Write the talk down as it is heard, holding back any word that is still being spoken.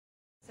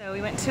So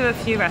we went to a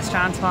few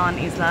restaurants while on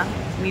Isla.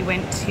 We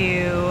went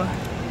to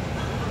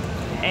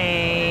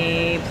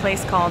a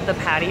place called The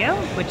Patio,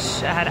 which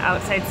had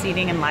outside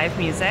seating and live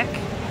music.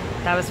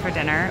 That was for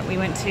dinner. We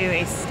went to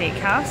a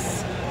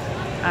steakhouse.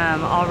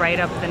 I'll write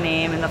up the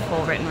name and the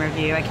full written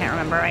review. I can't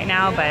remember right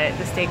now, but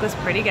the steak was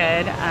pretty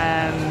good.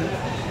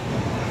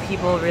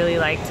 People really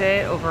liked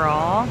it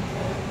overall.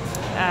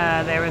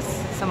 There was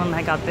someone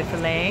that got the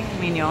filet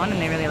mignon and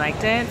they really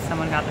liked it.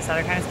 Someone got this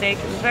other kind of steak.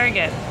 It was very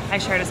good. I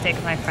shared a steak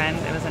with my friend.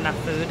 It was enough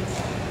food.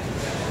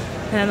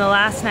 And then the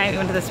last night we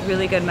went to this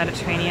really good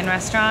Mediterranean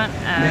restaurant.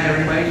 It's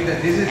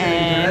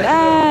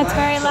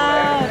very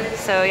loud.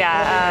 So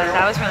yeah,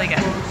 that was really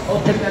good.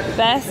 The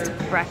best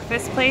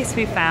breakfast place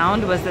we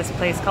found was this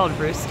place called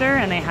Rooster,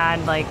 and they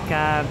had like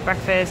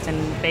breakfast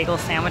and bagel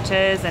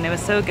sandwiches, and it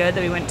was so good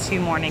that we went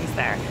 2 mornings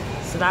there.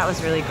 So that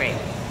was really great.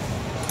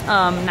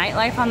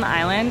 Nightlife on the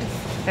island,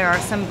 there are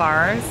some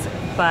bars,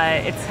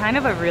 but it's kind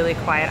of a really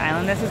quiet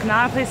island. This is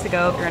not a place to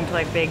go if you're into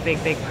like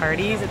big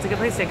parties. It's a good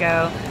place to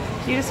go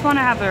if you just want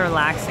to have a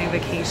relaxing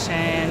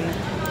vacation,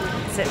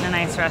 sit in a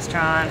nice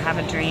restaurant, have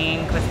a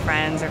drink with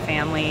friends or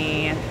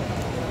family,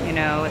 you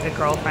know, with a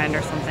girlfriend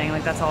or something.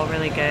 Like, that's all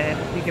really good.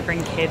 You could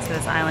bring kids to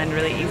this island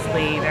really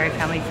easily, very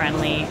family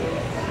friendly.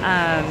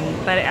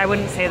 But I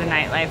wouldn't say the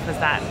nightlife was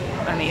that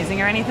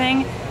amazing or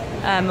anything.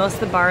 Most of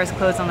the bars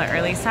close on the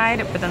early side,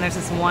 but then there's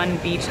this one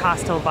beach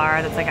hostel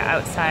bar that's like an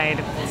outside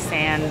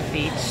sand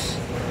beach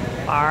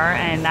bar,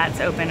 and that's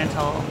open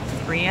until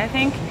 3, I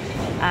think.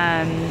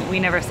 We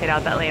never stayed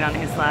out that late on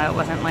Isla. It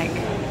wasn't like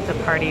the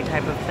party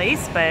type of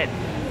place, but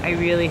I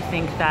really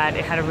think that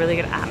it had a really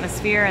good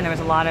atmosphere, and there was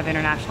a lot of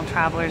international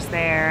travelers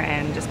there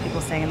and just people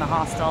staying in the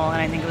hostel,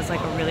 and I think it was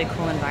like a really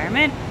cool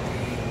environment.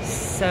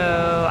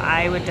 So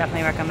I would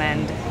definitely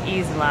recommend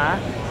Isla.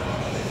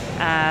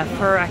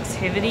 For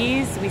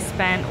activities, we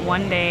spent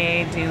one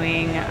day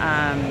doing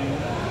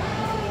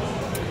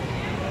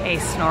a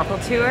snorkel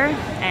tour,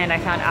 and I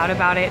found out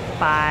about it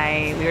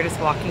we were just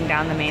walking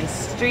down the main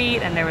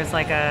street, and there was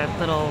like a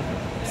little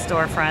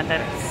storefront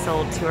that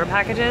sold tour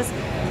packages,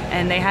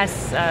 and they had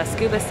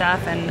scuba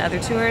stuff and other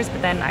tours,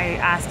 but then I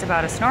asked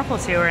about a snorkel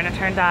tour, and it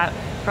turned out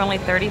for only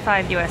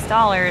 $35 US,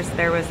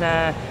 there was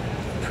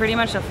pretty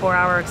much a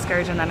 4-hour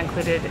excursion that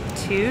included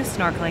 2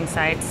 snorkeling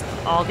sites,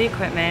 all the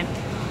equipment,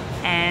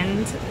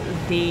 and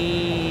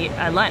the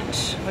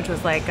lunch, which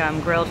was like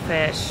grilled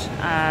fish,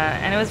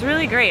 and it was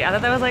really great. I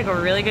thought that was like a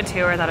really good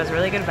tour. I thought it was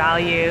really good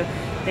value.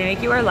 They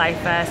make you wear life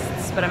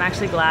vests, but I'm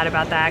actually glad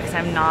about that because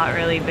I'm not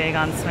really big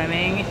on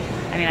swimming.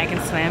 I mean, I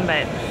can swim,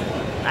 but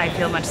I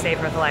feel much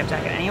safer with a life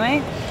jacket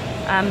anyway.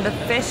 The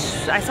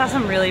fish, I saw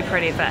some really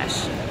pretty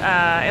fish.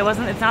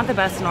 It's not the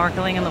best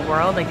snorkeling in the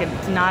world. Like,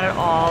 it's not at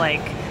all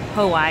like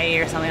Hawaii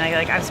or something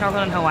like I've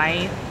snorkeled in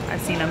Hawaii. I've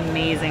seen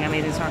amazing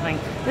snorkeling.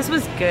 This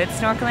was good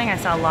snorkeling. I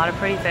saw a lot of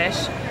pretty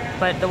fish,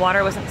 but the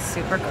water wasn't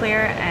super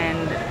clear,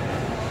 and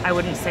I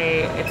wouldn't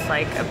say it's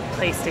like a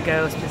place to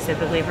go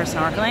specifically for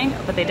snorkeling,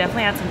 but they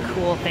definitely had some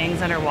cool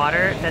things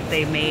underwater that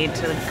they made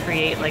to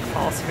create like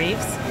false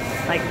reefs.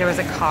 Like, there was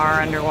a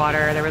car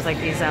underwater. There was like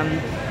these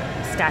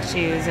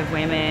statues of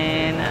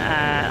women,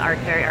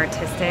 very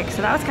artistic.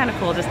 So that was kind of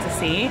cool just to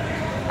see.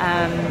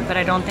 But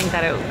I don't think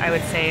that I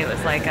would say it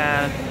was like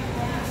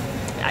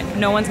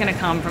no one's gonna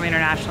come from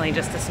internationally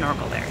just to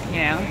snorkel there, you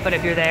know? But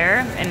if you're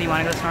there and you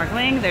wanna go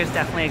snorkeling, there's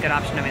definitely a good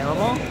option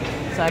available.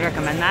 So I'd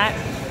recommend that.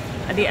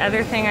 The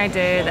other thing I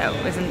did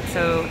that wasn't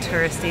so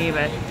touristy,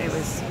 but it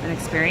was an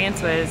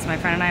experience, was my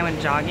friend and I went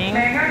jogging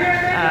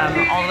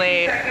all the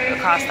way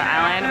across the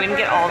island. We didn't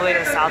get all the way to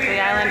the south of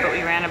the island, but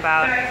we ran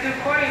about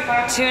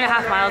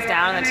 2.5 miles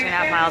down and then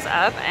 2.5 miles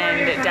up.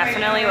 And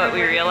definitely what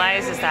we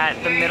realized is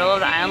that the middle of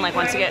the island, like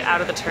once you get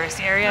out of the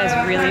touristy area, is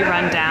really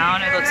run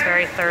down. It looks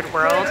very third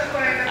world.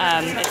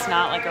 It's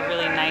not like a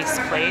really nice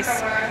place.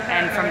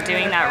 And from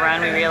doing that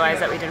run, we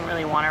realized that we didn't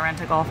really want to rent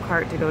a golf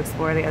cart to go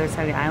explore the other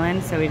side of the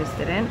island, so we just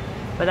didn't.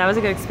 But that was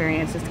a good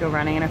experience just to go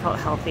running, and I felt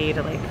healthy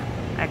to like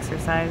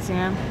exercise, you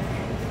know?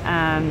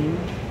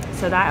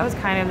 So that was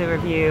kind of the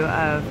review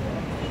of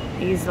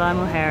Isla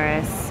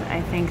Mujeres.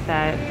 I think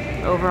that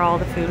overall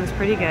the food was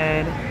pretty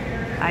good.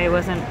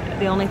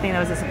 The only thing that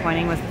was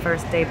disappointing was the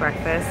first day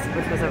breakfast,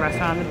 which was a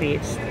restaurant on the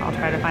beach. I'll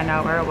try to find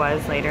out where it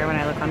was later when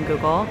I look on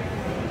Google.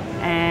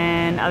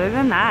 And other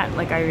than that,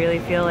 like, I really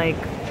feel like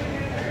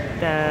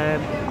the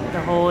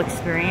whole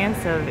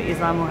experience of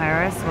Isla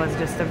Mujeres was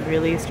just a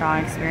really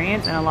strong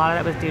experience, and a lot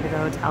of that was due to the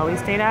hotel we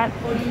stayed at,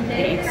 the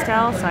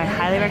Ixtel. So I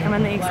highly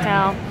recommend the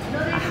Ixtel.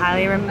 I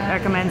highly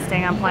recommend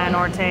staying on Playa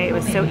Norte. It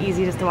was so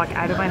easy just to walk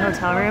out of my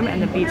hotel room,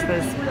 and the beach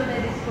was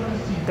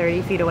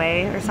 30 feet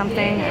away or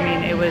something. I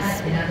mean, it was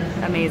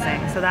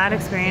amazing. So that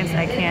experience,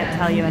 I can't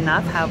tell you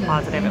enough how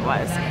positive it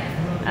was.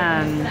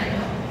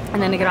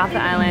 And then to get off the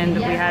island,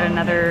 we had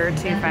another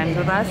 2 friends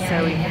with us,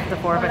 so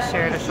the 4 of us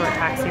shared a short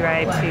taxi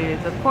ride to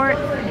the port.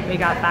 We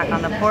got back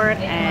on the port,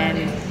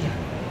 and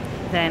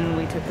then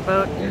we took the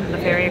boat, the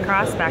ferry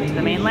across back to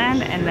the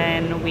mainland, and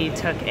then we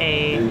took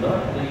a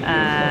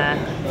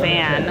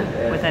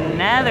van with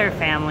another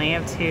family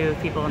of 2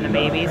 people and a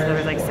baby. So there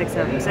was like 6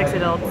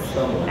 adults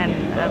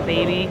and a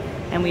baby,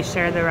 and we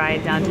shared the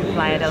ride down to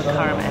Playa del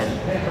Carmen.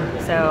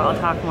 So I'll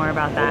talk more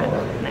about that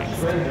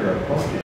next.